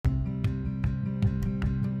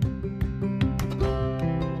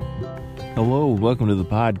Hello, welcome to the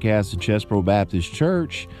podcast of Chesbro Baptist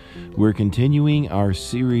Church. We're continuing our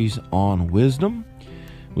series on wisdom.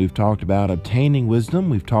 We've talked about obtaining wisdom.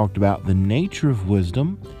 We've talked about the nature of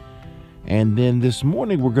wisdom. And then this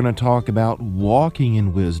morning we're going to talk about walking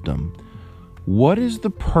in wisdom. What is the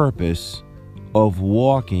purpose of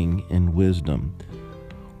walking in wisdom?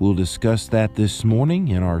 We'll discuss that this morning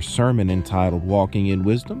in our sermon entitled Walking in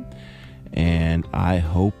Wisdom. And I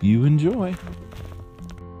hope you enjoy.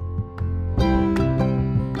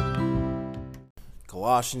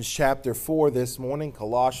 Colossians chapter 4 this morning,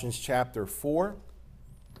 Colossians chapter 4.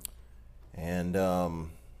 And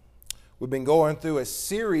we've been going through a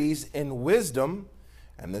series in wisdom,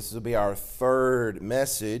 and this will be our third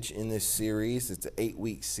message in this series. It's an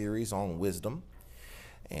 8-week series on wisdom.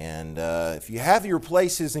 And if you have your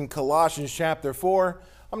places in Colossians chapter 4,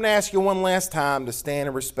 I'm going to ask you one last time to stand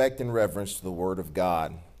in respect and reverence to the Word of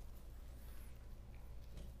God.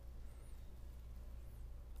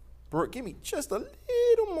 Brooke, give me just a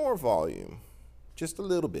little more volume. Just a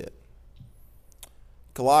little bit.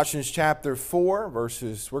 Colossians chapter 4,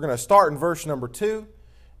 we're going to start in verse number 2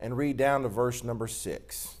 and read down to verse number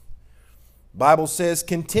 6. The Bible says,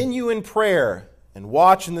 "Continue in prayer and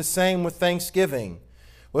watch in the same with thanksgiving,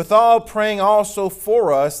 with all praying also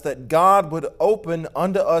for us that God would open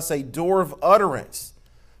unto us a door of utterance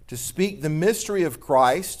to speak the mystery of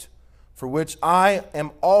Christ, for which I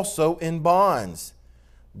am also in bonds,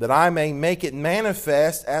 that I may make it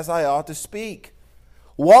manifest as I ought to speak.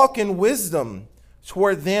 Walk in wisdom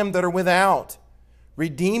toward them that are without,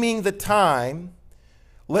 redeeming the time.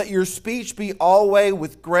 Let your speech be always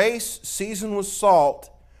with grace, seasoned with salt,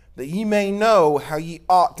 that ye may know how ye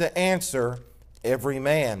ought to answer every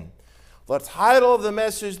man." The title of the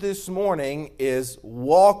message this morning is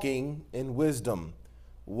Walking in Wisdom.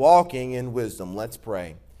 Walking in Wisdom. Let's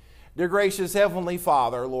pray. Dear gracious Heavenly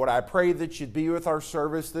Father, Lord, I pray that you'd be with our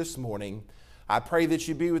service this morning. I pray that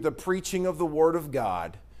you'd be with the preaching of the Word of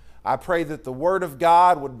God. I pray that the Word of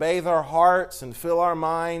God would bathe our hearts and fill our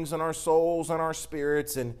minds and our souls and our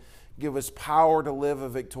spirits and give us power to live a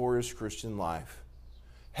victorious Christian life.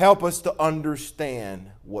 Help us to understand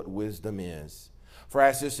what wisdom is. For I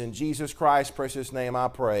ask this in Jesus Christ's precious name I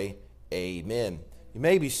pray. Amen. You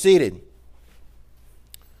may be seated.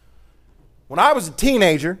 When I was a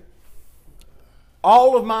teenager,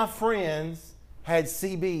 all of my friends had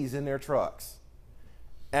CBs in their trucks.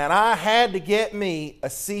 And I had to get me a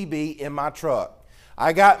CB in my truck.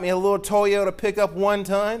 I got me a little Toyota pickup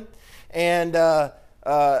 1-ton, and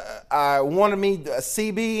I wanted me a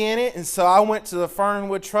CB in it. And so I went to the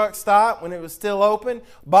Fernwood truck stop when it was still open,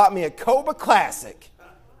 bought me a Cobra Classic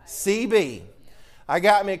CB. I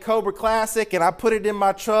got me a Cobra Classic, and I put it in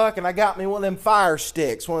my truck, and I got me one of them fire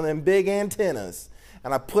sticks, one of them big antennas,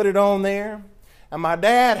 and I put it on there. And my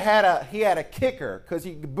dad had a kicker because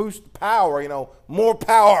he could boost power, more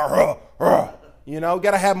power, got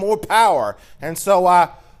to have more power. And so I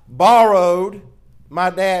borrowed my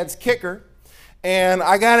dad's kicker, and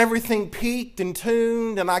I got everything peaked and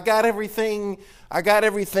tuned, and I got everything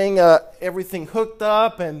hooked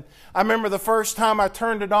up. And I remember the first time I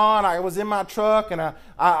turned it on, I was in my truck, and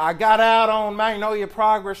I got out on Magnolia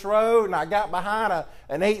Progress Road, and I got behind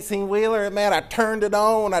an 18-wheeler, and man, I turned it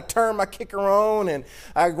on, I turned my kicker on, and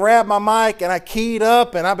I grabbed my mic, and I keyed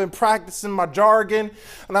up, and I've been practicing my jargon,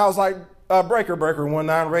 and I was like, breaker,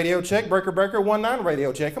 19 radio check, breaker, 19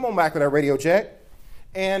 radio check, come on back with that radio check.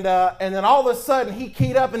 And then all of a sudden, he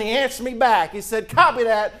keyed up and he answered me back. He said, "Copy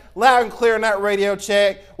that, loud and clear on that radio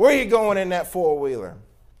check. Where are you going in that four-wheeler?"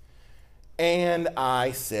 And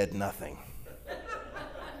I said nothing.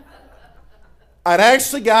 I'd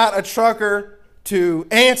actually got a trucker to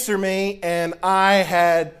answer me, and I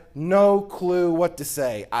had no clue what to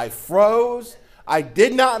say. I froze. I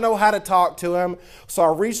did not know how to talk to him. So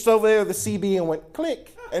I reached over there to the CB and went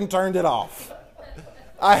click and turned it off.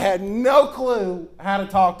 I had no clue how to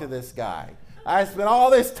talk to this guy. I spent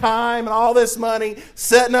all this time and all this money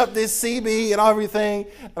setting up this CB and everything,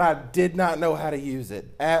 and I did not know how to use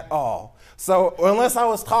it at all. So unless I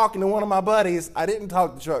was talking to one of my buddies, I didn't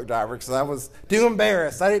talk to the truck driver because I was too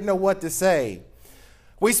embarrassed. I didn't know what to say.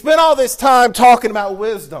 We spent all this time talking about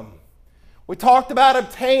wisdom. We talked about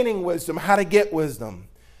obtaining wisdom, how to get wisdom.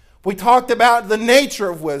 We talked about the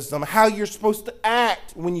nature of wisdom, how you're supposed to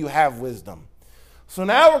act when you have wisdom. So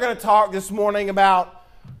now we're going to talk this morning about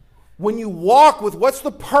when you walk with, what's the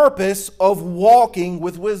purpose of walking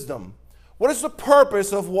with wisdom? What is the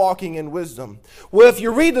purpose of walking in wisdom? Well, if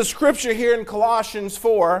you read the scripture here in Colossians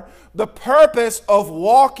 4, the purpose of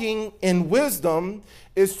walking in wisdom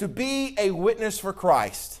is to be a witness for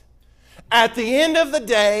Christ. At the end of the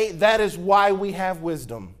day, that is why we have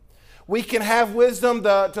wisdom. We can have wisdom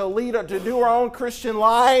to lead, to do our own Christian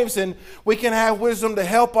lives, and we can have wisdom to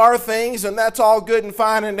help our things, and that's all good and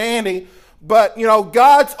fine and dandy. But,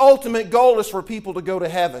 God's ultimate goal is for people to go to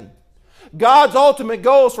heaven. God's ultimate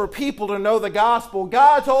goal is for people to know the gospel.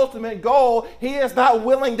 God's ultimate goal, He is not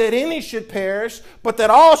willing that any should perish, but that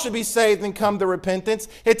all should be saved and come to repentance.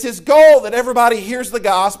 It's His goal that everybody hears the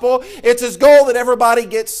gospel. It's His goal that everybody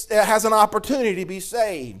has an opportunity to be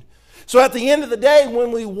saved. So at the end of the day,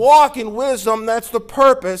 when we walk in wisdom, that's the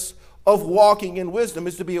purpose of walking in wisdom,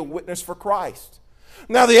 is to be a witness for Christ.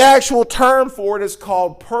 Now, the actual term for it is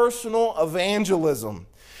called personal evangelism.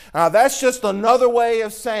 That's just another way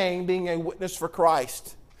of saying being a witness for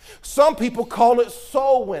Christ. Some people call it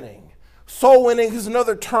soul winning. Soul winning is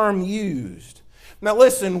another term used. Now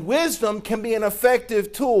listen, wisdom can be an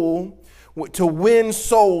effective tool to win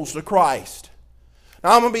souls to Christ.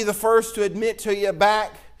 Now I'm going to be the first to admit to you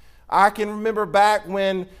I can remember back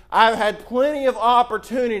when I've had plenty of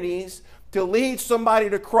opportunities to lead somebody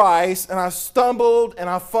to Christ, and I stumbled and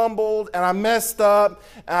I fumbled and I messed up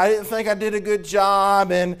and I didn't think I did a good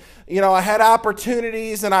job, and I had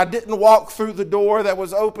opportunities and I didn't walk through the door that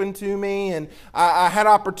was open to me, and I had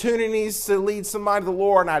opportunities to lead somebody to the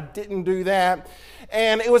Lord and I didn't do that.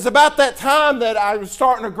 And it was about that time that I was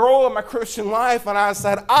starting to grow in my Christian life, and I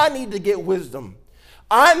said, I need to get wisdom.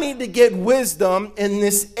 I need to get wisdom in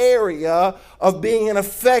this area of being an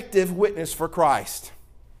effective witness for Christ.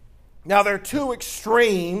 Now, there are two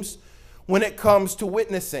extremes when it comes to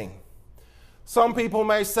witnessing. Some people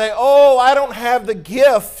may say, I don't have the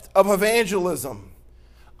gift of evangelism.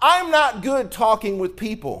 I'm not good talking with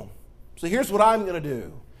people. So here's what I'm going to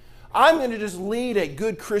do. I'm going to just lead a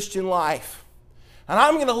good Christian life. And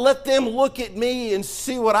I'm going to let them look at me and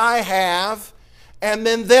see what I have, and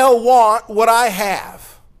then they'll want what I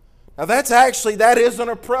have. Now that is an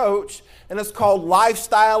approach, and it's called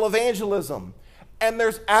lifestyle evangelism. And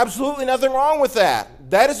there's absolutely nothing wrong with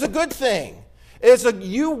that. That is a good thing.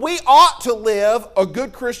 We ought to live a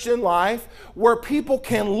good Christian life where people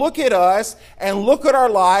can look at us and look at our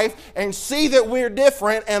life and see that we're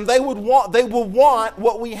different, and they will want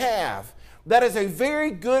what we have. That is a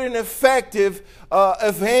very good and effective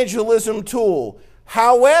evangelism tool.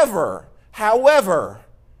 However,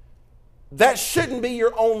 that shouldn't be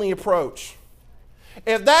your only approach.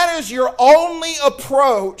 If that is your only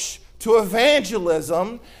approach to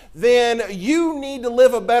evangelism, then you need to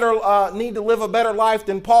live a better life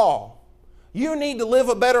than Paul. You need to live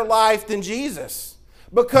a better life than Jesus,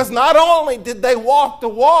 because not only did they walk the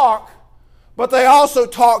walk, but they also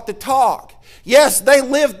talked the talk. Yes, they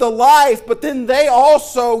lived the life, but then they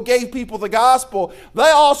also gave people the gospel. They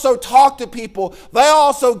also talked to people. They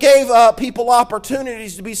also gave people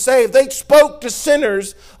opportunities to be saved. They spoke to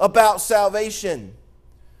sinners about salvation.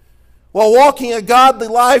 Well, walking a godly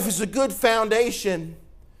life is a good foundation,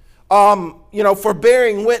 for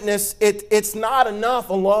bearing witness. It's not enough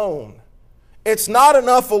alone. It's not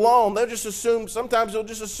enough alone. Sometimes they'll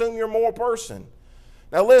just assume you're a moral person.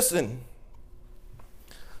 Now listen,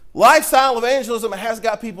 lifestyle evangelism has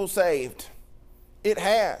got people saved. It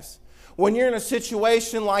has. When you're in a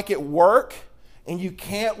situation like at work and you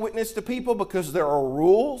can't witness to people because there are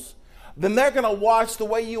rules, then they're going to watch the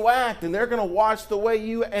way you act, and they're going to watch the way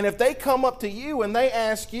and if they come up to you and they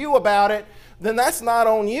ask you about it, then that's not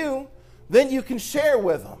on you. Then you can share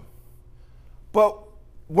with them. But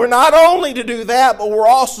we're not only to do that, but we're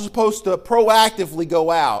also supposed to proactively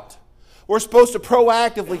go out. We're supposed to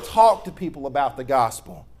proactively talk to people about the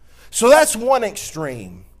gospel. So that's one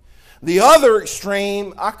extreme. The other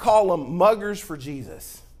extreme, I call them muggers for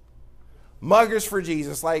Jesus. Muggers for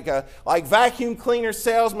Jesus, like vacuum cleaner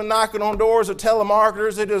salesmen knocking on doors or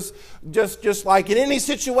telemarketers. They just like in any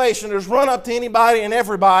situation, just run up to anybody and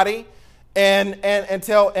everybody and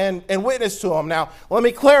witness to them. Now, let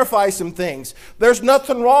me clarify some things. There's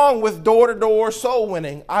nothing wrong with door-to-door soul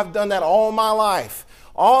winning. I've done that all my life.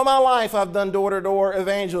 All my life I've done door-to-door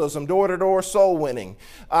evangelism, door-to-door soul winning.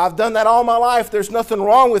 I've done that all my life. There's nothing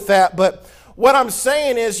wrong with that. But what I'm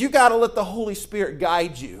saying is you got to let the Holy Spirit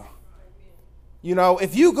guide you.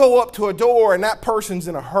 If you go up to a door and that person's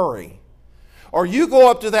in a hurry, or you go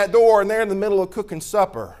up to that door and they're in the middle of cooking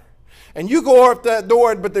supper, and you go up that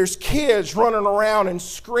door but there's kids running around and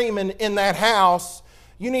screaming in that house,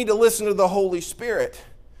 you need to listen to the Holy Spirit.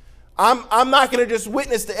 I'm not going to just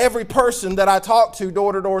witness to every person that I talk to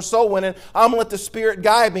door-to-door soul winning. I'm going to let the Spirit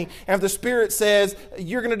guide me. And if the Spirit says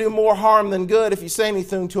you're going to do more harm than good if you say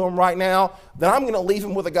anything to them right now, then I'm going to leave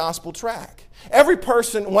them with a gospel tract. Every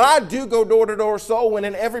person, when I do go door-to-door soul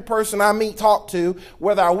winning, every person I talk to,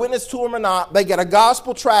 whether I witness to them or not, they get a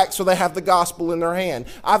gospel tract so they have the gospel in their hand.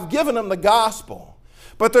 I've given them the gospel.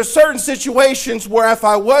 But there's certain situations where if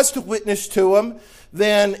I was to witness to them,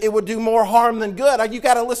 then it would do more harm than good. You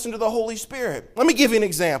got to listen to the Holy Spirit. Let me give you an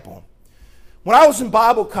example. When I was in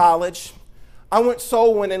Bible college, I went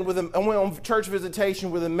soul winning I went on church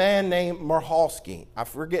visitation with a man named Marhalski. I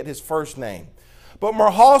forget his first name. But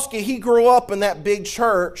Marhalski, he grew up in that big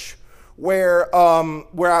church where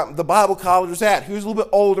the Bible college was at. He was a little bit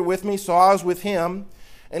older with me, so I was with him.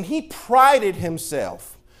 And he prided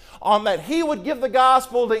himself on that he would give the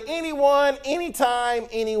gospel to anyone, anytime,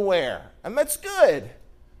 anywhere. And that's good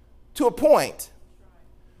to a point.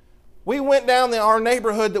 We went down our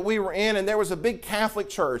neighborhood that we were in, and there was a big Catholic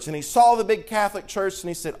church. And he saw the big Catholic church, and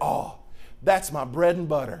he said, "Oh, that's my bread and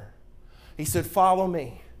butter." He said, "Follow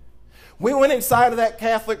me." We went inside of that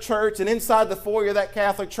Catholic church, and inside the foyer of that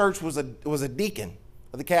Catholic church was a deacon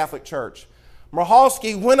of the Catholic church.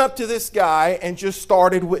 Marhalski went up to this guy and just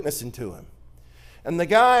started witnessing to him. And the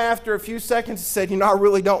guy, after a few seconds, said, "I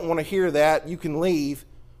really don't want to hear that. You can leave."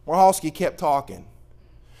 Marhalski kept talking.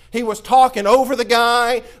 He was talking over the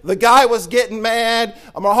guy. The guy was getting mad.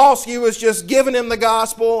 Marhalski was just giving him the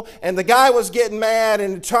gospel, and the guy was getting mad.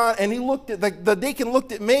 And he looked at the deacon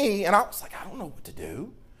looked at me, and I was like, I don't know what to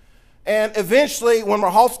do. And eventually, when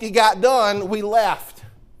Marhalski got done, we left.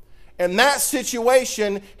 In that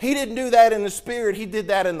situation, he didn't do that in the spirit. He did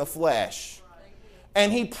that in the flesh.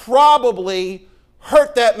 And he probably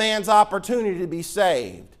hurt that man's opportunity to be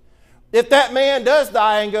saved. If that man does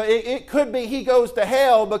die and go, it could be he goes to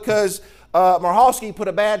hell because Marhalski put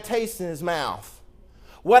a bad taste in his mouth.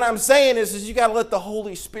 What I'm saying is you got to let the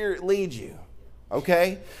Holy Spirit lead you.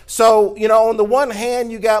 Okay? So, on the one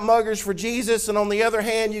hand, you got muggers for Jesus, and on the other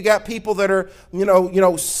hand, you got people that are,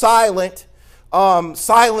 silent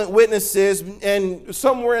witnesses, and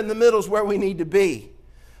somewhere in the middle is where we need to be.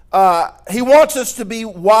 He wants us to be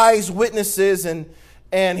wise witnesses,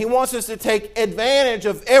 and he wants us to take advantage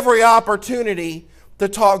of every opportunity to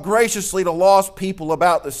talk graciously to lost people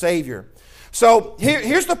about the Savior. So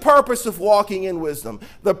here's the purpose of walking in wisdom.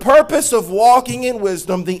 The purpose of walking in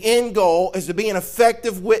wisdom, the end goal, is to be an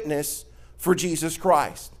effective witness for Jesus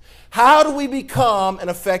Christ. How do we become an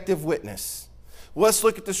effective witness? Well, let's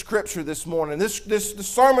look at the scripture this morning. The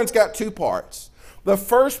sermon's got two parts. The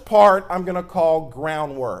first part I'm going to call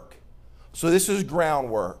groundwork. So this is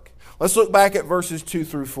groundwork. Let's look back at verses 2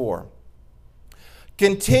 through 4.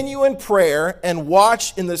 Continue in prayer and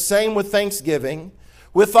watch in the same with thanksgiving,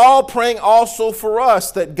 withal praying also for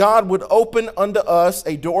us, that God would open unto us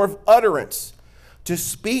a door of utterance to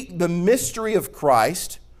speak the mystery of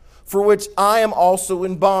Christ, for which I am also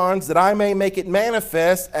in bonds, that I may make it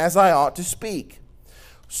manifest as I ought to speak.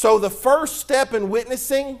 So the first step in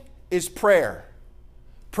witnessing is prayer.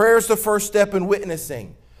 Prayer is the first step in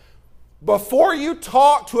witnessing. Before you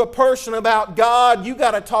talk to a person about God, you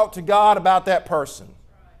got to talk to God about that person.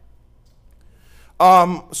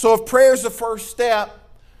 So if prayer is the first step,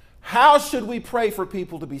 how should we pray for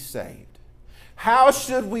people to be saved? How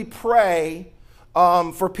should we pray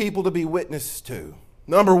for people to be witnessed to?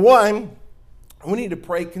 Number one, we need to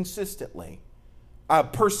pray persistently.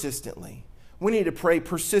 We need to pray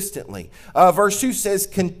persistently. Verse 2 says,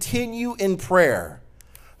 continue in prayer.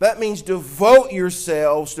 That means devote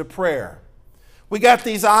yourselves to prayer. We got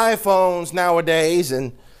these iPhones nowadays,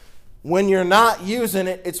 and when you're not using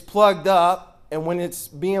it, it's plugged up. And when it's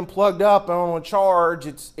being plugged up and on a charge,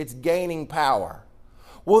 it's gaining power.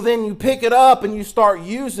 Well, then you pick it up and you start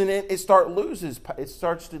using it, it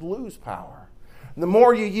starts to lose power. The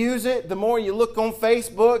more you use it, the more you look on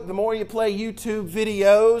Facebook, the more you play YouTube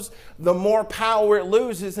videos, the more power it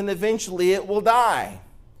loses, and eventually it will die.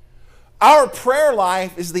 Our prayer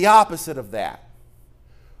life is the opposite of that.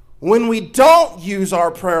 When we don't use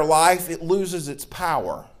our prayer life, it loses its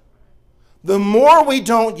power. The more we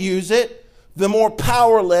don't use it, the more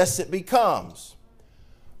powerless it becomes.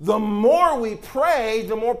 The more we pray,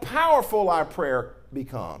 the more powerful our prayer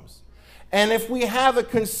becomes. And if we have a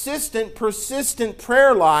consistent, persistent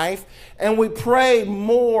prayer life, and we pray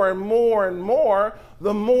more and more and more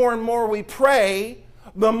and more we pray,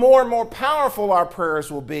 the more and more powerful our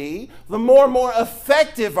prayers will be, the more and more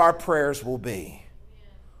effective our prayers will be.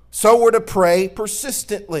 So we're to pray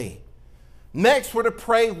persistently. Next, we're to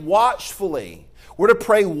pray watchfully. We're to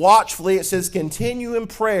pray watchfully. It says continue in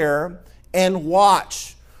prayer and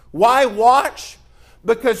watch. Why watch?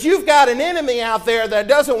 Because you've got an enemy out there that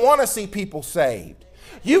doesn't want to see people saved.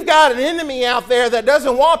 You've got an enemy out there that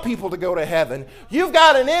doesn't want people to go to heaven. You've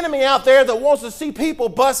got an enemy out there that wants to see people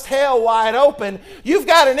bust hell wide open. You've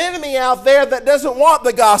got an enemy out there that doesn't want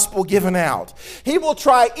the gospel given out. He will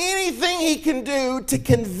try anything he can do to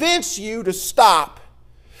convince you to stop.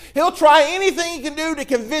 He'll try anything he can do to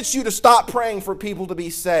convince you to stop praying for people to be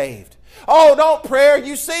saved. Oh, don't pray.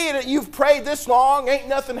 You see it. You've prayed this long. Ain't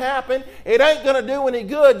nothing happened. It ain't going to do any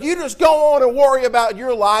good. You just go on and worry about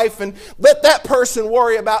your life and let that person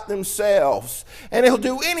worry about themselves. And he'll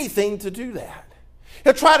do anything to do that.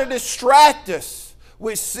 He'll try to distract us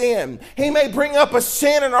with sin. He may bring up a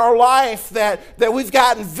sin in our life that we've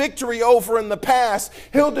gotten victory over in the past.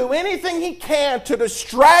 He'll do anything he can to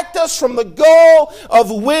distract us from the goal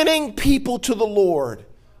of winning people to the Lord.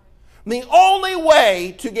 The only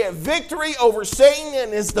way to get victory over Satan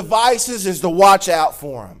and his devices is to watch out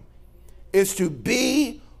for him. Is to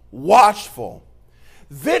be watchful.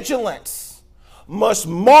 Vigilance must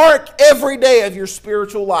mark every day of your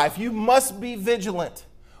spiritual life. You must be vigilant.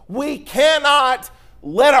 We cannot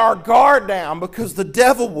let our guard down because the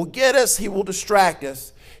devil will get us. He will distract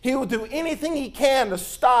us. He will do anything he can to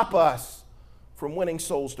stop us from winning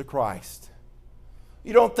souls to Christ.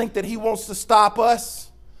 You don't think that he wants to stop us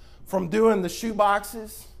from doing the shoe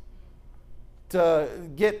boxes to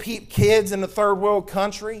get kids in the third world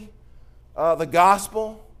country, the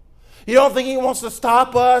gospel? You don't think he wants to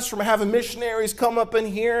stop us from having missionaries come up in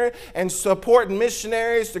here and supporting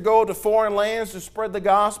missionaries to go to foreign lands to spread the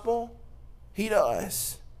gospel? He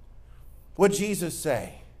does. What did Jesus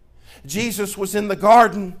say? Jesus was in the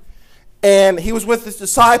garden and he was with his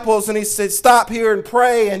disciples and he said, stop here and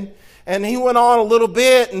pray. And he went on a little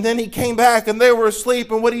bit, and then he came back, and they were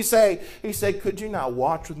asleep. And what did he say? He said, could you not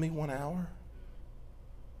watch with me 1 hour?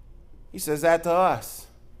 He says that to us.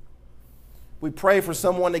 We pray for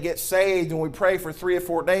someone to get saved, and we pray for 3 or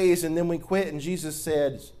 4 days, and then we quit. And Jesus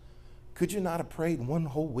said, could you not have prayed 1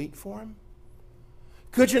 whole week for him?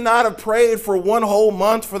 Could you not have prayed for 1 whole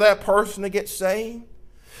month for that person to get saved?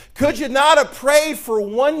 Could you not have prayed for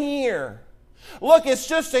 1 year? Look, it's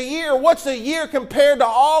just a year. What's a year compared to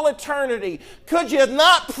all eternity? Could you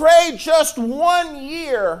not pray just 1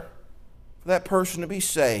 year for that person to be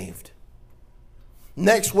saved?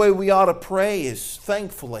 Next way we ought to pray is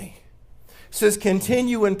thankfully. It says,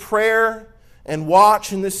 continue in prayer and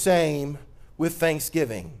watch in the same with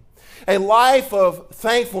thanksgiving. A life of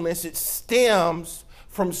thankfulness, it stems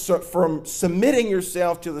from submitting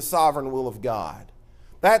yourself to the sovereign will of God.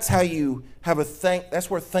 That's how you have that's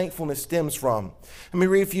where thankfulness stems from. Let me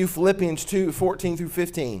read for you Philippians 2, 14 through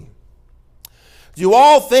 15. Do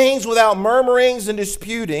all things without murmurings and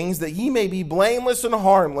disputings, that ye may be blameless and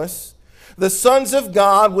harmless, the sons of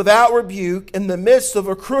God without rebuke, in the midst of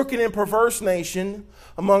a crooked and perverse nation,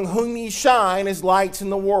 among whom ye shine as lights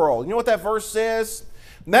in the world. You know what that verse says?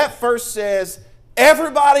 That verse says,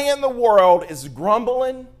 everybody in the world is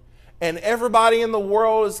grumbling, and everybody in the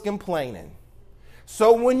world is complaining.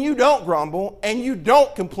 So when you don't grumble and you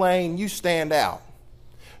don't complain, you stand out.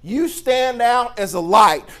 You stand out as a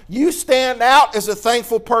light. You stand out as a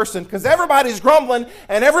thankful person because everybody's grumbling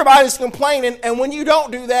and everybody's complaining. And when you don't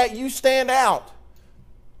do that, you stand out.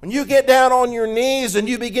 When you get down on your knees and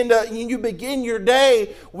you begin your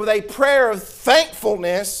day with a prayer of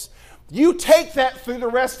thankfulness, you take that through the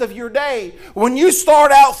rest of your day. When you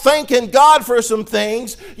start out thanking God for some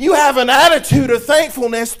things, you have an attitude of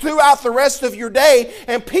thankfulness throughout the rest of your day,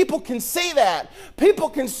 and people can see that. People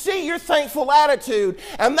can see your thankful attitude,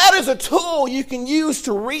 and that is a tool you can use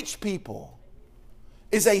to reach people,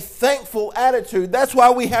 is a thankful attitude. That's why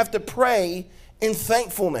we have to pray in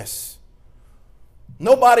thankfulness.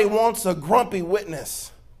 Nobody wants a grumpy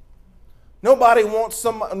witness. Nobody wants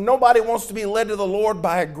to be led to the Lord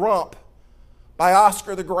by a grump, by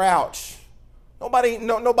Oscar the Grouch.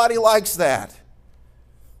 Nobody likes that.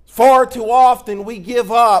 Far too often we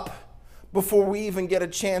give up before we even get a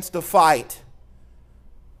chance to fight.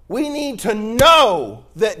 We need to know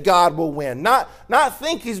that God will win, not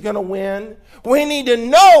think He's going to win. We need to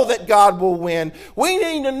know that God will win. We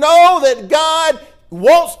need to know that God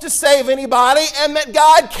wants to save anybody and that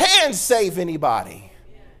God can save anybody.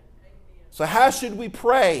 So how should we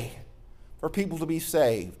pray for people to be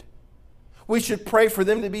saved? We should pray for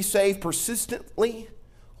them to be saved persistently,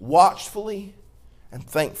 watchfully, and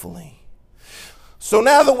thankfully. So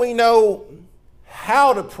now that we know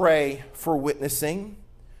how to pray for witnessing,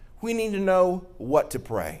 we need to know what to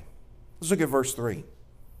pray. Let's look at verse 3.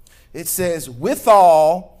 It says,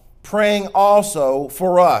 withal, praying also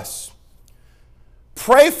for us.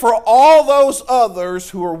 Pray for all those others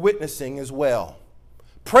who are witnessing as well.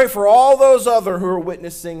 Pray for all those others who are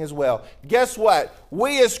witnessing as well. Guess what?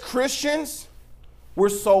 We as Christians, we're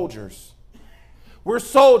soldiers. We're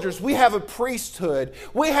soldiers. We have a priesthood.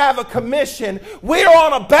 We have a commission. We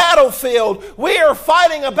are on a battlefield. We are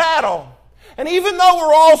fighting a battle. And even though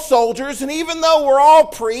we're all soldiers, and even though we're all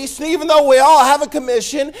priests, and even though we all have a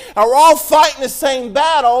commission, and we're all fighting the same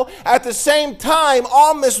battle, at the same time,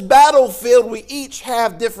 on this battlefield, we each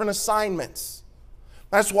have different assignments.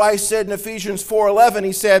 That's why he said in Ephesians 4:11,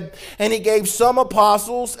 he said, and he gave some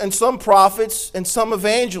apostles, and some prophets, and some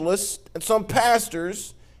evangelists, and some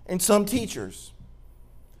pastors, and some teachers.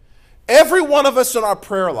 Every one of us in our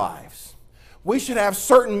prayer lives, we should have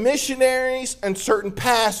certain missionaries and certain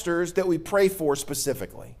pastors that we pray for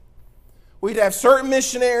specifically. We'd have certain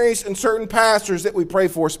missionaries and certain pastors that we pray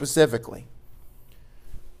for specifically.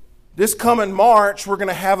 This coming March, we're going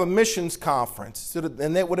to have a missions conference,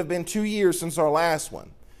 and it would have been 2 years since our last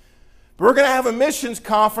one. But we're going to have a missions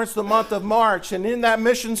conference the month of March, and in that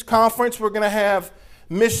missions conference, we're going to have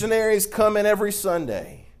missionaries come in every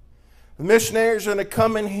Sunday. The missionaries are going to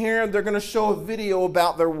come in here, and they're going to show a video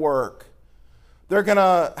about their work. They're going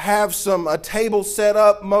to have a table set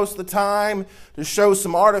up most of the time to show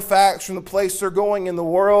some artifacts from the place they're going in the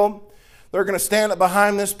world. They're going to stand up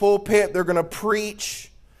behind this pulpit. They're going to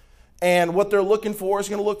preach. And what they're looking for is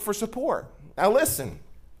going to look for support. Now listen,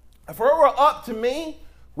 if it were up to me,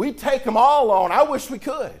 we'd take them all on. I wish we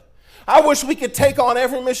could. I wish we could take on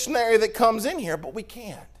every missionary that comes in here, but we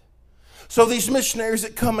can't. So these missionaries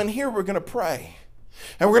that come in here, we're going to pray.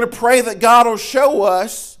 And we're going to pray that God will show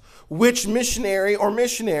us which missionary or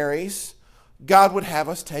missionaries God would have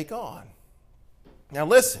us take on. Now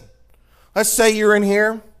listen, let's say you're in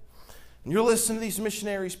here and you're listening to these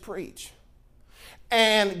missionaries preach.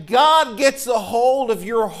 And God gets a hold of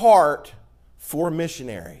your heart for a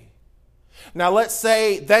missionary. Now let's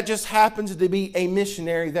say that just happens to be a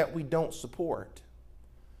missionary that we don't support.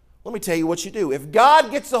 Let me tell you what you do. If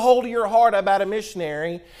God gets a hold of your heart about a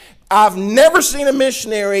missionary, I've never seen a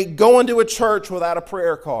missionary go into a church without a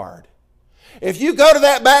prayer card. If you go to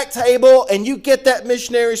that back table and you get that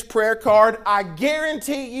missionary's prayer card, I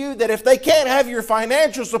guarantee you that if they can't have your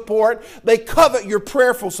financial support, they covet your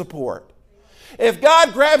prayerful support. If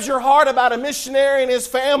God grabs your heart about a missionary and his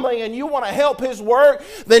family and you want to help his work,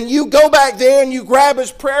 then you go back there and you grab his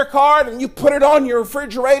prayer card and you put it on your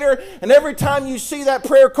refrigerator, and every time you see that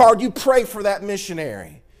prayer card, you pray for that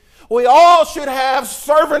missionary. We all should have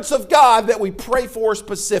servants of God that we pray for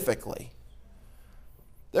specifically.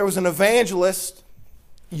 There was an evangelist,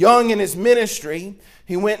 young in his ministry.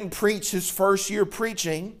 He went and preached his first year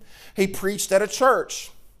preaching. He preached at a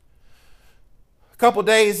church. A couple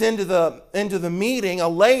days into the meeting, a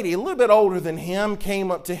lady, a little bit older than him,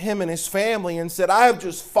 came up to him and his family and said, I have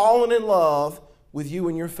just fallen in love with you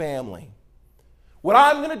and your family. What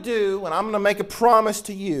I'm going to do, and I'm going to make a promise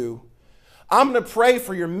to you, I'm going to pray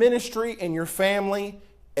for your ministry and your family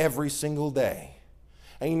every single day.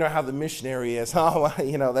 And you know how the missionary is. Oh,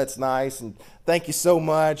 that's nice, and thank you so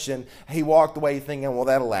much. And he walked away thinking, well,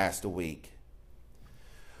 that'll last a week.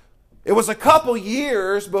 It was a couple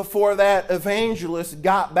years before that evangelist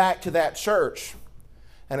got back to that church.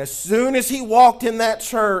 And as soon as he walked in that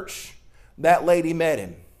church, that lady met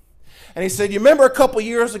him. And he said, you remember a couple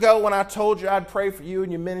years ago when I told you I'd pray for you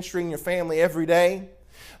and your ministry and your family every day?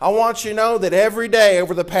 I want you to know that every day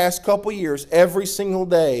over the past couple years, every single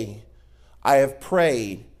day, I have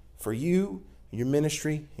prayed for you, your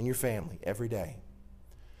ministry, and your family every day.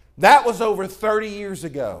 That was over 30 years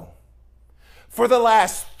ago. For the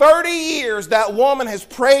last 30 years, that woman has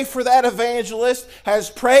prayed for that evangelist, has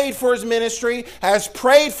prayed for his ministry, has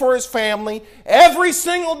prayed for his family every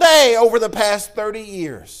single day over the past 30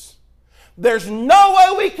 years. There's no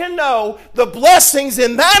way we can know the blessings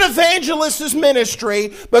in that evangelist's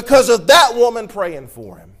ministry because of that woman praying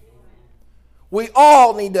for him. We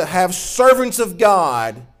all need to have servants of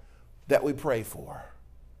God that we pray for.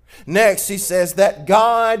 Next, he says that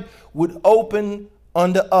God would open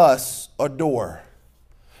unto us a door.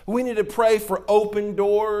 We need to pray for open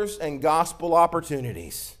doors and gospel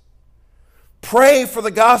opportunities. Pray for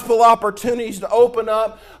the gospel opportunities to open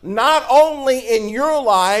up not only in your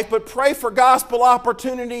life, but pray for gospel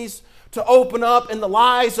opportunities to open up in the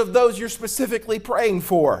lives of those you're specifically praying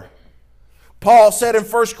for. Paul said in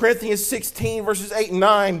 1 Corinthians 16, verses 8 and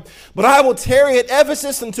 9, but I will tarry at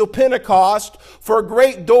Ephesus until Pentecost, for a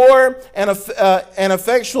great door and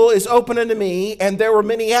effectual is open unto me, and there were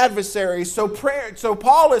many adversaries. So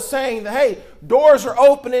Paul is saying that, hey, doors are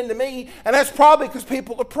open unto me, and that's probably because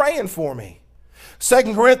people are praying for me.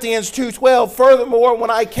 2 Corinthians 2:12, furthermore,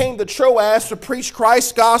 when I came to Troas to preach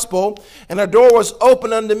Christ's gospel, and a door was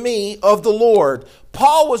open unto me of the Lord.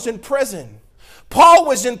 Paul was in prison. Paul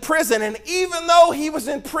was in prison, and even though he was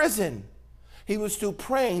in prison, he was still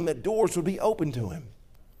praying that doors would be open to him.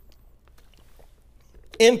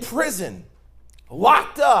 In prison,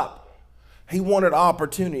 locked up, He wanted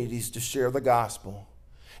opportunities to share the gospel.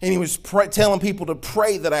 And he was telling people to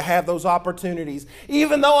pray that I have those opportunities.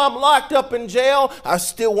 Even though I'm locked up in jail, I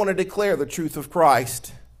still want to declare the truth of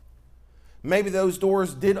Christ. Maybe those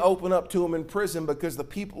doors did open up to him in prison because the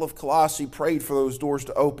people of Colossae prayed for those doors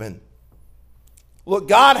to open. Look,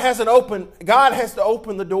 God has to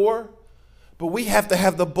open the door, but we have to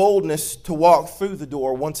have the boldness to walk through the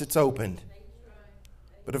door once it's opened.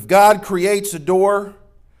 But if God creates a door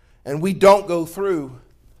and we don't go through,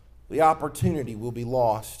 the opportunity will be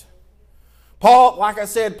lost. Paul, like I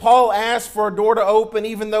said, Paul asked for a door to open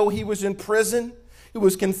even though he was in prison. He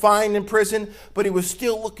was confined in prison, but he was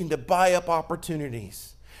still looking to buy up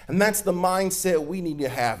opportunities. And that's the mindset we need to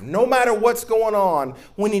have. No matter what's going on,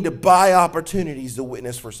 we need to buy opportunities to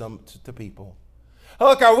witness to people.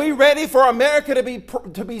 Look, are we ready for America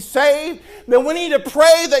to be saved? Then we need to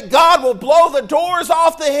pray that God will blow the doors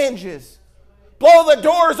off the hinges. Blow the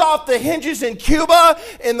doors off the hinges in Cuba,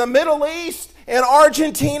 in the Middle East, in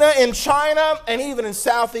Argentina, in China, and even in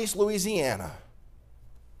Southeast Louisiana.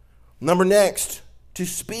 Next, to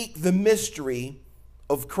speak the mystery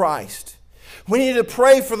of Christ. We need to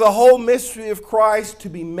pray for the whole mystery of Christ to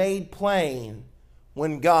be made plain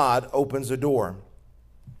when God opens a door.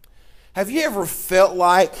 Have you ever felt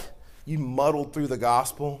like you muddled through the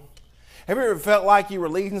gospel? Have you ever felt like you were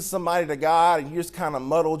leading somebody to God and you just kind of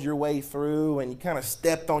muddled your way through and you kind of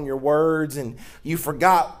stepped on your words and you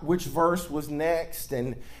forgot which verse was next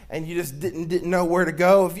and you just didn't know where to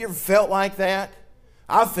go? Have you ever felt like that?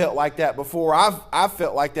 I've felt like that before. I've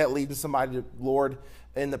felt like that leading somebody to the Lord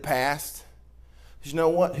in the past. You know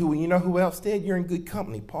what? You know who else did? You're in good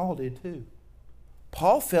company. Paul did too.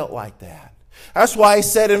 Paul felt like that. That's why he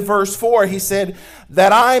said in verse 4, he said,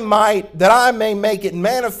 that I may make it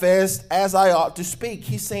manifest as I ought to speak.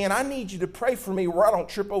 He's saying, I need you to pray for me where I don't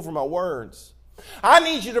trip over my words. I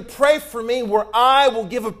need you to pray for me where I will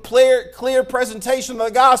give a clear presentation of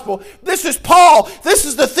the gospel. This is Paul. This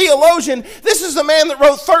is the theologian. This is the man that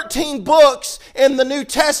wrote 13 books in the New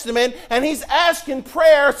Testament, and he's asking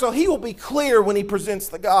prayer so he will be clear when he presents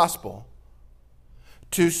the gospel.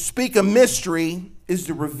 To speak a mystery is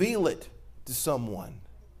to reveal it to someone.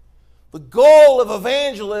 The goal of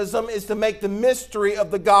evangelism is to make the mystery of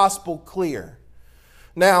the gospel clear.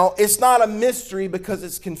 Now, it's not a mystery because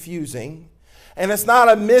it's confusing. And it's not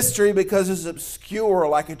a mystery because it's obscure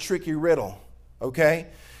like a tricky riddle, okay?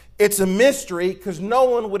 It's a mystery because no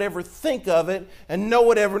one would ever think of it and no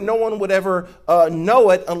one would ever know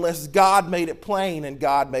it unless God made it plain and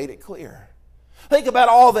God made it clear. Think about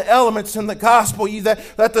all the elements in the gospel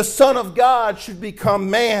that the Son of God should become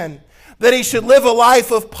man, that he should live a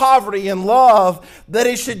life of poverty and love, that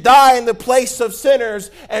he should die in the place of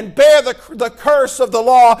sinners and bear the curse of the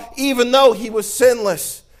law even though he was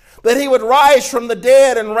sinless. That he would rise from the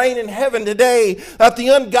dead and reign in heaven today. That the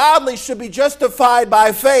ungodly should be justified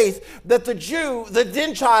by faith. That the Jew, the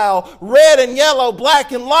Gentile, red and yellow,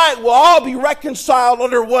 black and white will all be reconciled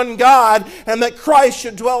under one God. And that Christ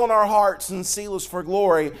should dwell in our hearts and seal us for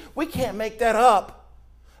glory. We can't make that up.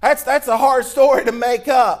 That's a hard story to make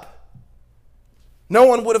up. No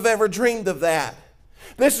one would have ever dreamed of that.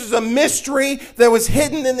 This is a mystery that was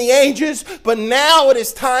hidden in the ages, but now it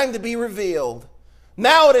is time to be revealed.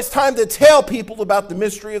 Now it is time to tell people about the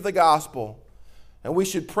mystery of the gospel. And we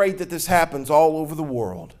should pray that this happens all over the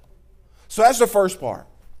world. So that's the first part.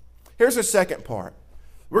 Here's the second part.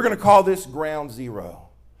 We're going to call this ground zero.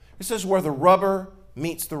 This is where the rubber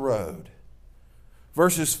meets the road.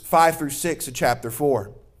 Verses 5 through 6 of chapter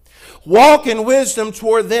 4. Walk in wisdom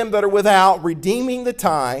toward them that are without, redeeming the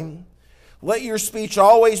time. Let your speech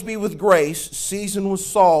always be with grace, seasoned with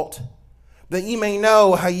salt, that ye may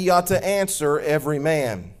know how ye ought to answer every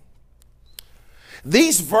man.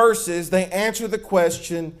 These verses, they answer the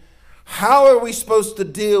question, how are we supposed to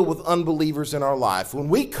deal with unbelievers in our life? When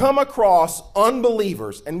we come across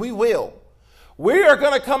unbelievers, and we will, we are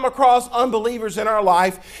going to come across unbelievers in our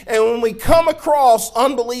life, and when we come across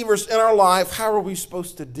unbelievers in our life, how are we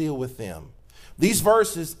supposed to deal with them? These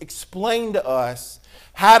verses explain to us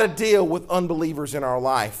how to deal with unbelievers in our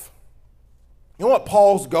life. You know what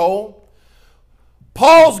Paul's goal?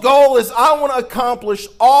 Paul's goal is, I want to accomplish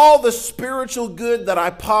all the spiritual good that I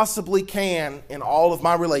possibly can in all of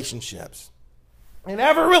my relationships. In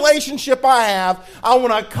every relationship I have, I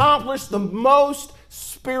want to accomplish the most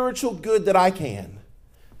spiritual good that I can.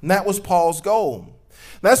 And that was Paul's goal.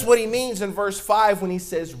 That's what he means in verse 5 when he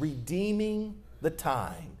says, redeeming the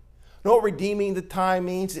time. You know what redeeming the time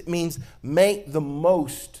means? It means make the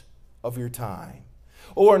most of your time.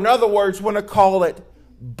 Or in other words, we're going to call it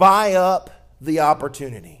buy up the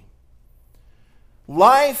opportunity.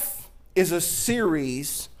 Life is a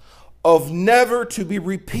series of never to be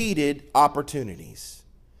repeated opportunities.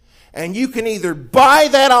 And you can either buy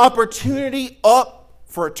that opportunity up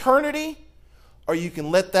for eternity, or you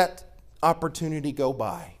can let that opportunity go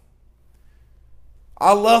by.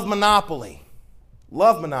 I love Monopoly.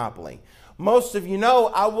 Love Monopoly. Most of you know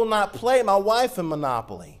I will not play my wife in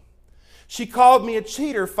Monopoly. She called me a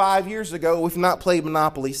cheater 5 years ago. We've not played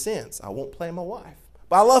Monopoly since. I won't play my wife.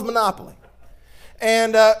 But I love Monopoly.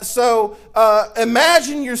 And so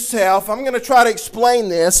imagine yourself, I'm going to try to explain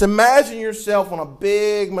this. Imagine yourself on a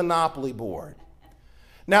big Monopoly board.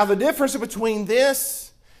 Now the difference between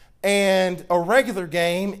this and a regular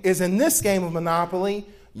game is in this game of Monopoly,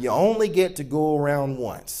 you only get to go around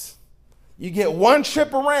once. You get one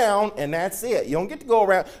trip around and that's it. You don't get to go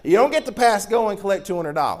around. You don't get to pass go and collect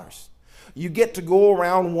 $200. You get to go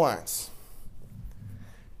around once.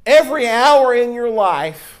 Every hour in your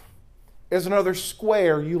life is another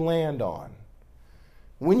square you land on.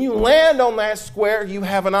 When you land on that square, you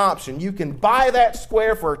have an option. You can buy that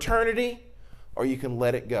square for eternity, or you can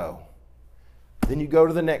let it go. Then you go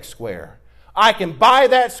to the next square. I can buy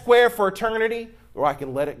that square for eternity, or I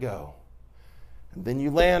can let it go. And then you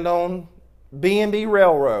land on B&B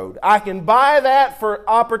Railroad. I can buy that for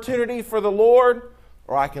opportunity for the Lord,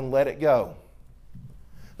 or I can let it go.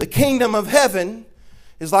 The kingdom of heaven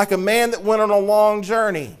is like a man that went on a long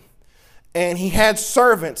journey. And he had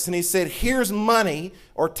servants, and he said, here's money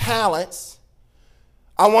or talents.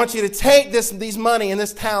 I want you to take these money and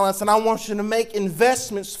this talents, and I want you to make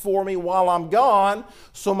investments for me while I'm gone,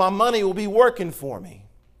 so my money will be working for me.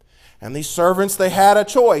 And these servants, they had a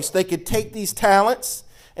choice. They could take these talents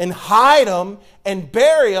and hide them and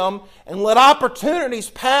bury them and let opportunities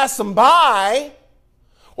pass them by,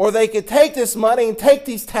 or they could take this money and take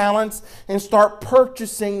these talents and start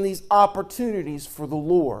purchasing these opportunities for the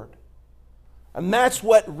Lord. And that's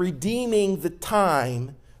what redeeming the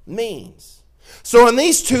time means. So in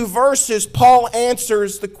these two verses, Paul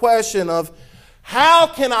answers the question of, how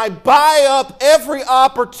can I buy up every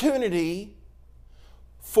opportunity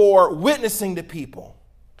for witnessing to people?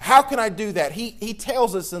 How can I do that? He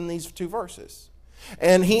tells us in these two verses.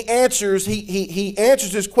 And he answers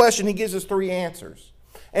his question. He gives us three answers.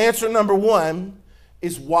 Answer number one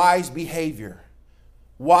is wise behavior.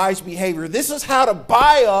 Wise behavior. This is how to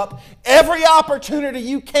buy up every opportunity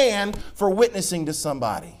you can for witnessing to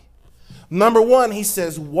somebody. Number one, he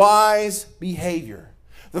says wise behavior.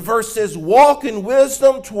 The verse says, walk in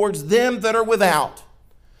wisdom towards them that are without.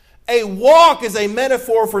 A walk is a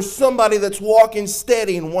metaphor for somebody that's walking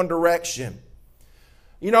steady in one direction.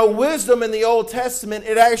 You know, wisdom in the Old Testament,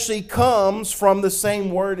 it actually comes from the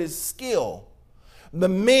same word as skill. The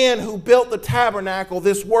men who built the tabernacle,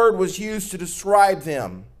 this word was used to describe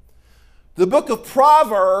them. The book of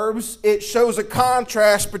Proverbs, it shows a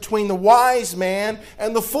contrast between the wise man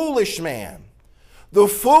and the foolish man. The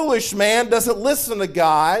foolish man doesn't listen to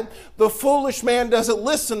God. The foolish man doesn't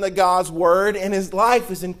listen to God's word, and his life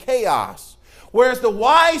is in chaos. Whereas the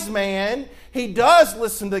wise man, he does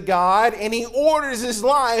listen to God, and he orders his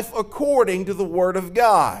life according to the word of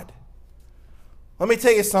God. Let me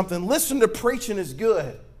tell you something. Listen to preaching is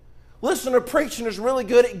good. Listen to preaching is really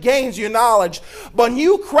good. It gains you knowledge. But when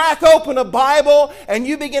you crack open a Bible and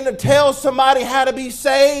you begin to tell somebody how to be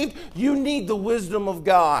saved, you need the wisdom of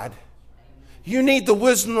God. You need the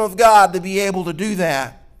wisdom of God to be able to do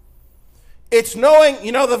that. It's knowing,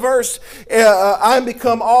 you know the verse, I am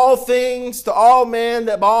become all things to all men,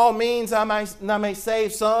 that by all means I may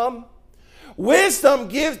save some. Wisdom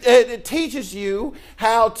it teaches you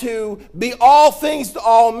how to be all things to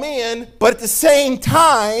all men, but at the same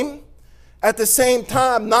time,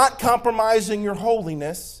 not compromising your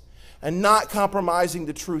holiness and not compromising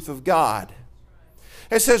the truth of God.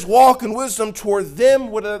 It says, walk in wisdom toward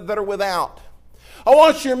them that are without. I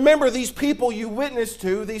want you to remember these people you witness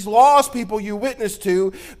to, these lost people you witness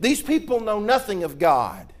to, these people know nothing of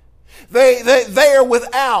God. They are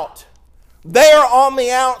without. They are on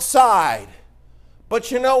the outside.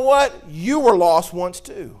 But you know what? You were lost once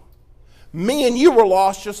too. Me and you were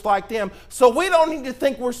lost just like them. So we don't need to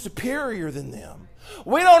think we're superior than them.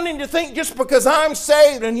 We don't need to think just because I'm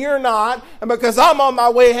saved and you're not, and because I'm on my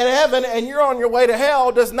way to heaven and you're on your way to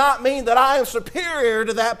hell, does not mean that I am superior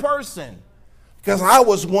to that person. Because I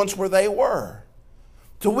was once where they were.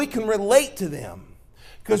 So we can relate to them.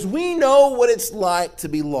 Because we know what it's like to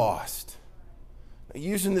be lost.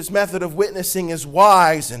 Using this method of witnessing is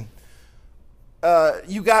wise, and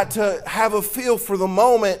you got to have a feel for the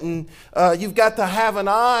moment, and you've got to have an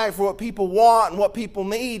eye for what people want and what people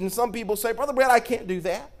need. And some people say, Brother Brett, I can't do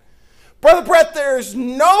that. Brother Brett, there's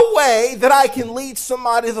no way that I can lead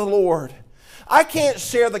somebody to the Lord. I can't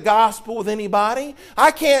share the gospel with anybody.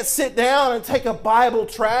 I can't sit down and take a Bible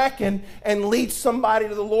tract and lead somebody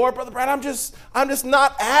to the Lord. Brother Brad, I'm just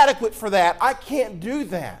not adequate for that. I can't do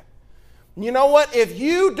that. You know what? If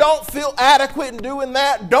you don't feel adequate in doing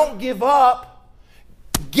that, don't give up.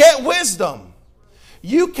 Get wisdom.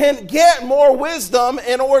 You can get more wisdom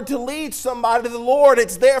in order to lead somebody to the Lord.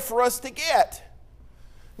 It's there for us to get.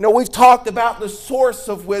 You know, we've talked about the source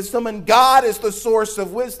of wisdom, and God is the source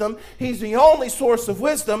of wisdom. He's the only source of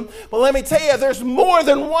wisdom. But let me tell you, there's more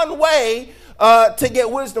than one way to get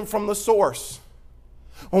wisdom from the source.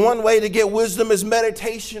 One way to get wisdom is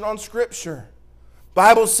meditation on Scripture.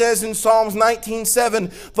 Bible says in Psalms 19:7,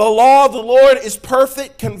 the law of the Lord is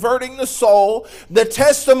perfect, converting the soul. The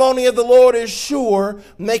testimony of the Lord is sure,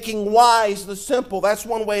 making wise the simple. That's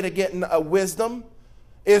one way to get wisdom,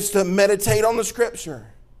 is to meditate on the Scripture.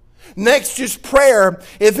 Next is prayer.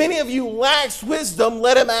 If any of you lacks wisdom,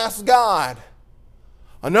 let him ask God.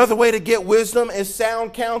 Another way to get wisdom is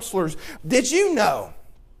sound counselors. Did you know,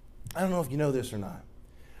 I don't know if you know this or not,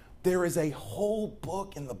 there is a whole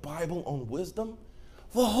book in the Bible on wisdom?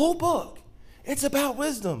 The whole book. It's about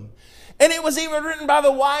wisdom. And it was even written by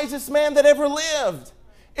the wisest man that ever lived.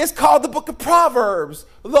 It's called the book of Proverbs.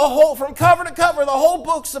 From cover to cover, the whole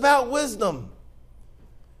book's about wisdom.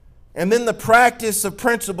 And then the practice of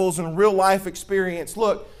principles and real life experience.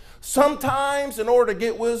 Look, sometimes in order to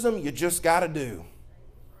get wisdom, you just got to do.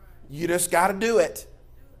 You just got to do it.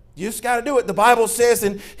 You just got to do it. The Bible says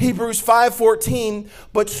in Hebrews 5:14,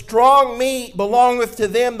 but strong meat belongeth to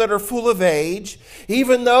them that are full of age,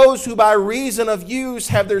 even those who by reason of use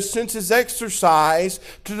have their senses exercised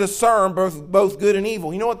to discern both good and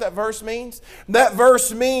evil. You know what that verse means? That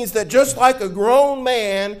verse means that just like a grown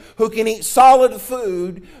man who can eat solid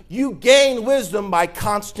food, you gain wisdom by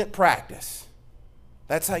constant practice.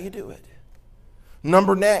 That's how you do it.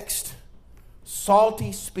 Next,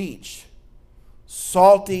 salty speech.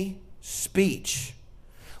 Salty speech.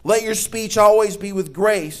 Let your speech always be with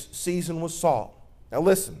grace, seasoned with salt. Now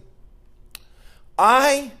listen,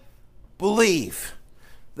 I believe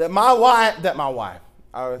that my wife,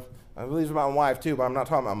 I believe about my wife too, but I'm not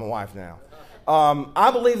talking about my wife now.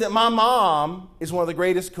 I believe that my mom is one of the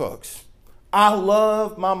greatest cooks. I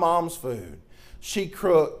love my mom's food. She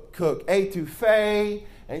cooked etouffee,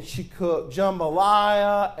 and she cooked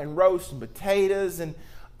jambalaya and roasted potatoes, and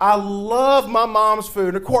I love my mom's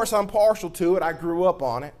food. Of course, I'm partial to it. I grew up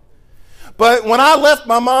on it. But when I left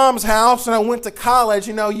my mom's house and I went to college,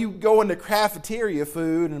 you know, you go into cafeteria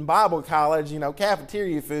food, and Bible college, you know,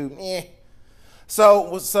 cafeteria food,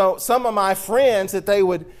 So some of my friends, that they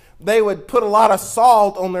would put a lot of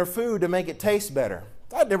salt on their food to make it taste better.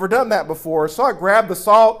 I'd never done that before. So I grabbed the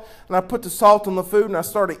salt and I put the salt on the food and I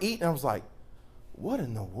started eating. I was like, what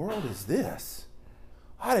in the world is this?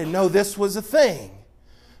 I didn't know this was a thing.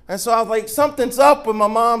 And so I was like, something's up with my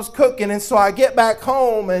mom's cooking. And so I get back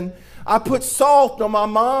home and I put salt on my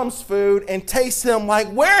mom's food and taste them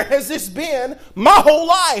like, where has this been my whole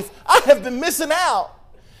life? I have been missing out.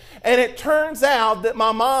 And it turns out that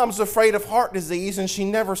my mom's afraid of heart disease and she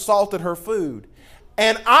never salted her food.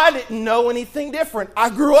 And I didn't know anything different. I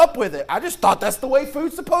grew up with it. I just thought that's the way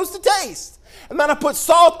food's supposed to taste. And then I put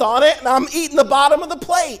salt on it and I'm eating the bottom of the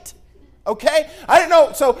plate. Okay? I didn't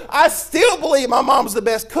know. So I still believe my mom's the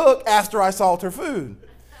best cook after I salt her food.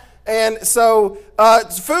 And so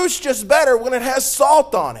food's just better when it has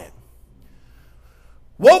salt on it.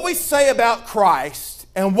 What we say about Christ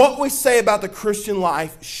and what we say about the Christian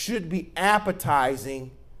life should be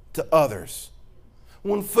appetizing to others.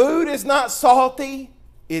 When food is not salty,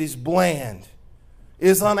 it is bland. It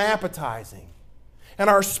is unappetizing. And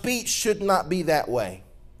our speech should not be that way.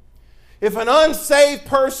 If an unsaved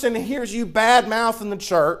person hears you badmouth in the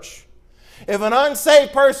church, if an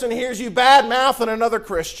unsaved person hears you badmouth in another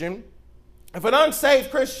Christian, if an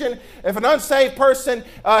unsaved person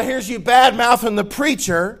hears you badmouth in the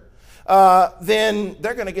preacher, then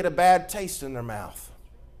they're going to get a bad taste in their mouth.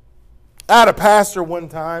 I had a pastor one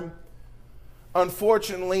time.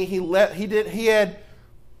 Unfortunately, he had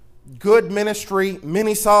good ministry,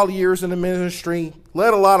 many solid years in the ministry,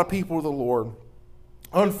 led a lot of people to the Lord.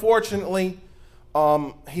 Unfortunately,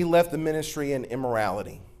 he left the ministry in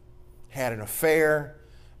immorality, had an affair,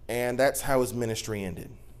 and that's how his ministry ended.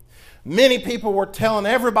 Many people were telling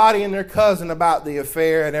everybody and their cousin about the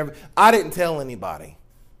affair, and I didn't tell anybody.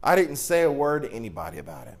 I didn't say a word to anybody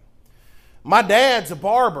about it. My dad's a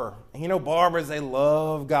barber, and you know barbers, they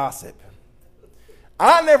love gossip.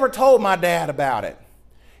 I never told my dad about it.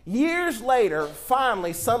 Years later,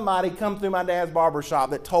 finally, somebody come through my dad's barber shop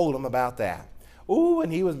that told him about that. Ooh,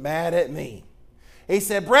 and he was mad at me. He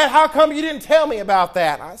said, Brett, how come you didn't tell me about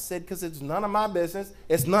that? I said, because it's none of my business.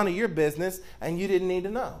 It's none of your business, and you didn't need to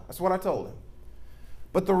know. That's what I told him.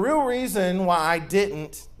 But the real reason why I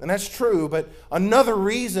didn't, and that's true, but another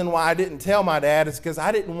reason why I didn't tell my dad is because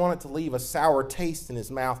I didn't want it to leave a sour taste in his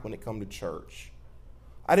mouth when it come to church.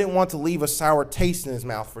 I didn't want to leave a sour taste in his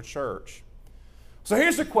mouth for church. So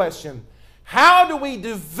here's the question. How do we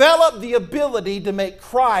develop the ability to make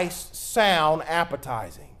Christ sound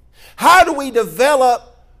appetizing? How do we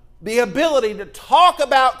develop the ability to talk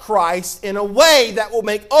about Christ in a way that will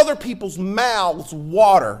make other people's mouths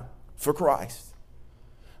water for Christ?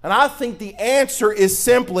 And I think the answer is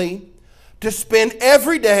simply to spend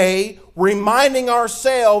every day reminding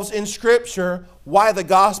ourselves in Scripture why the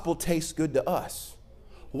gospel tastes good to us.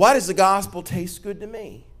 Why does the gospel taste good to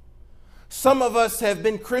me? Some of us have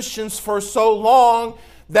been Christians for so long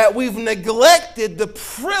that we've neglected the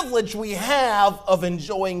privilege we have of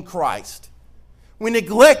enjoying Christ. We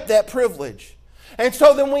neglect that privilege. And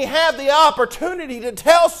so then we have the opportunity to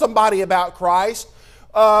tell somebody about Christ.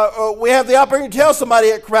 We have the opportunity to tell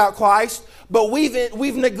somebody about Christ, but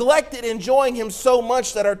we've neglected enjoying Him so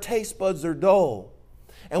much that our taste buds are dull.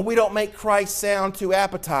 And we don't make Christ sound too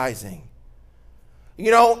appetizing. You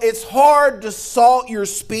know, it's hard to salt your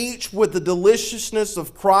speech with the deliciousness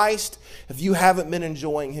of Christ if you haven't been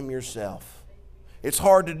enjoying Him yourself. It's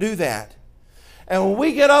hard to do that. And when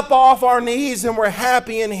we get up off our knees and we're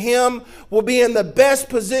happy in Him, we'll be in the best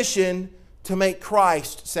position to make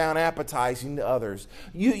Christ sound appetizing to others.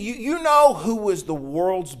 You know who was the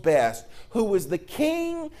world's best, who was the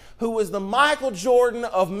king, who was the Michael Jordan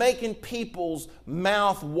of making people's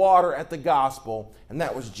mouth water at the gospel, and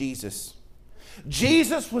that was Jesus.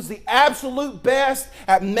 Jesus was the absolute best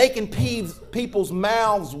at making people's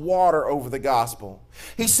mouths water over the gospel.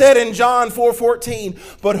 He said in John 4:14,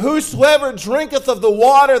 "But whosoever drinketh of the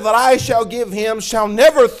water that I shall give him shall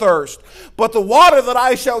never thirst, but the water that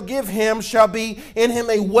I shall give him shall be in him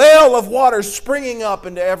a well of water springing up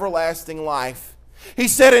into everlasting life." He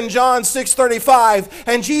said in John 6:35,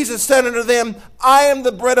 "And Jesus said unto them, I am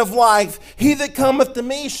the bread of life. He that cometh to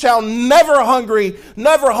me shall never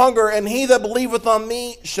hunger, and he that believeth on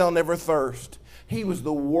me shall never thirst." He was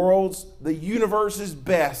the universe's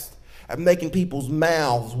best at making people's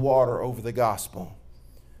mouths water over the gospel.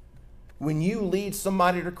 When you lead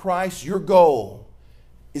somebody to Christ, your goal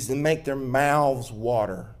is to make their mouths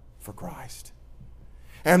water for Christ.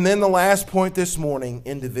 And then the last point this morning,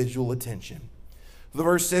 individual attention. The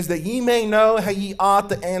verse says that ye may know how ye ought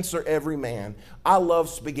to answer every man. I love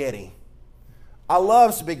spaghetti. I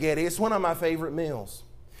love spaghetti. It's one of my favorite meals.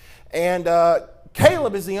 And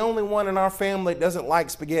Caleb is the only one in our family that doesn't like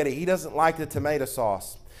spaghetti. He doesn't like the tomato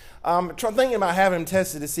sauce. I'm thinking about having him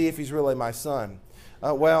tested to see if he's really my son.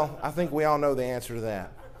 Well, I think we all know the answer to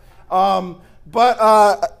that.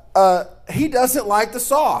 But he doesn't like the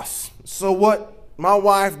sauce. So what my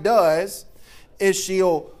wife does is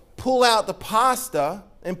she'll pull out the pasta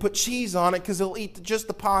and put cheese on it because he'll eat just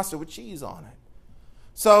the pasta with cheese on it.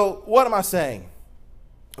 So what am I saying?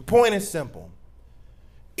 The point is simple.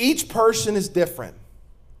 Each person is different.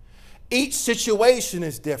 Each situation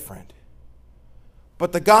is different.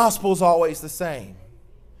 But the gospel is always the same.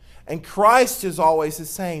 And Christ is always the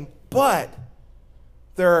same. But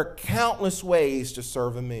there are countless ways to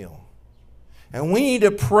serve a meal. And we need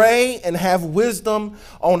to pray and have wisdom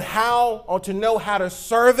on to know how to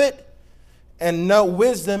serve it, and know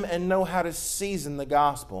wisdom and know how to season the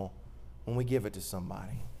gospel when we give it to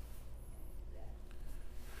somebody.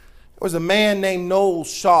 There was a man named Noel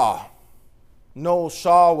Shaw. Noel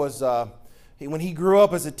Shaw was, when he grew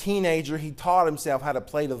up as a teenager, he taught himself how to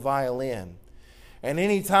play the violin. And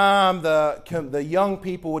anytime the young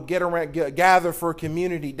people would gather for a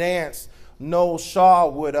community dance, Noel Shaw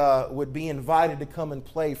would be invited to come and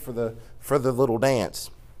play for the little dance.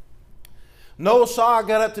 Noel Shaw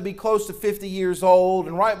got up to be close to 50 years old,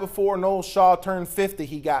 and right before Noel Shaw turned 50,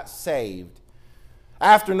 he got saved.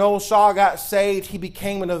 After Noel Shaw got saved, he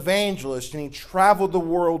became an evangelist, and he traveled the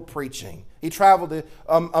world preaching. He traveled to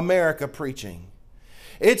America preaching.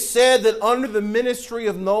 It's said that under the ministry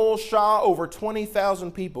of Noel Shaw, over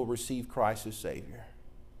 20,000 people received Christ as Savior.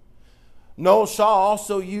 Noel Shaw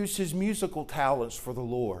also used his musical talents for the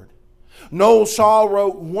Lord. Noel Shaw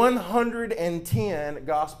wrote 110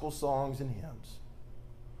 gospel songs and hymns.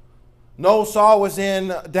 Noel Shaw was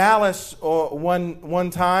in Dallas one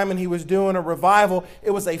time, and he was doing a revival.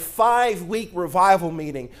 It was a 5-week revival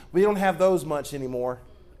meeting. We don't have those much anymore.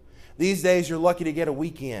 These days, you're lucky to get a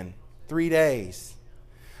weekend, 3 days.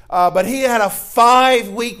 But he had a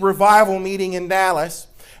 5-week revival meeting in Dallas.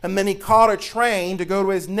 And then he caught a train to go to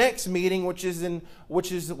his next meeting, which was in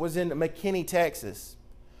McKinney, Texas.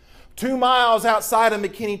 2 miles outside of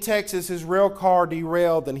McKinney, Texas, his rail car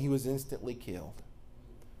derailed and he was instantly killed.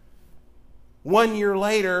 1 year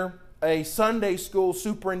later, a Sunday school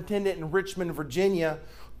superintendent in Richmond, Virginia,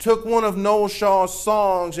 took one of Noel Shaw's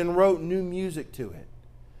songs and wrote new music to it.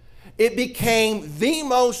 It became the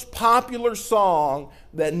most popular song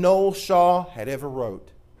that Noel Shaw had ever wrote.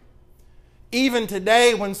 Even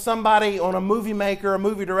today, when somebody on a movie maker, a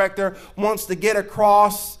movie director, wants to get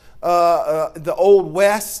across the Old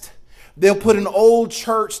West, they'll put an old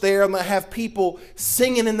church there and they'll have people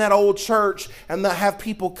singing in that old church, and they'll have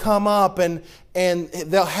people come up and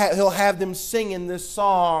he'll have them singing this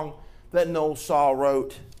song that Noel Shaw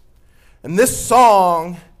wrote. And this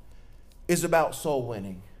song is about soul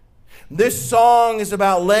winning. This song is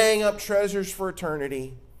about laying up treasures for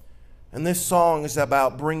eternity. And this song is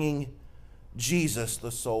about bringing Jesus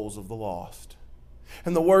the souls of the lost.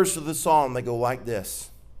 And the words of the song, they go like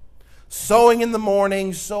this. Sowing in the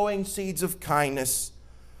morning, sowing seeds of kindness,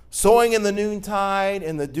 sowing in the noontide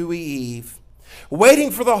and the dewy eve,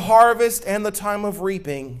 waiting for the harvest and the time of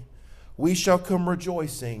reaping, we shall come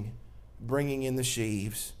rejoicing, bringing in the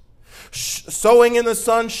sheaves. Sowing in the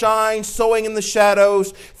sunshine, sowing in the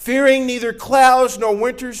shadows, fearing neither clouds nor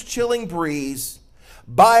winter's chilling breeze.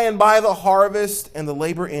 By and by the harvest and the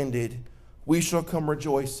labor ended, we shall come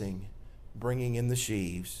rejoicing, bringing in the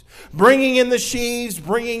sheaves. Bringing in the sheaves,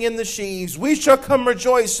 bringing in the sheaves. We shall come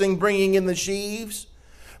rejoicing, bringing in the sheaves.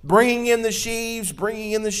 Bringing in the sheaves,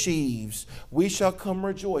 bringing in the sheaves. We shall come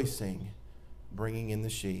rejoicing, bringing in the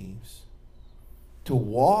sheaves. To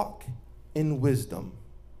walk in wisdom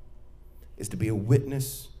is to be a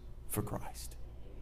witness for Christ.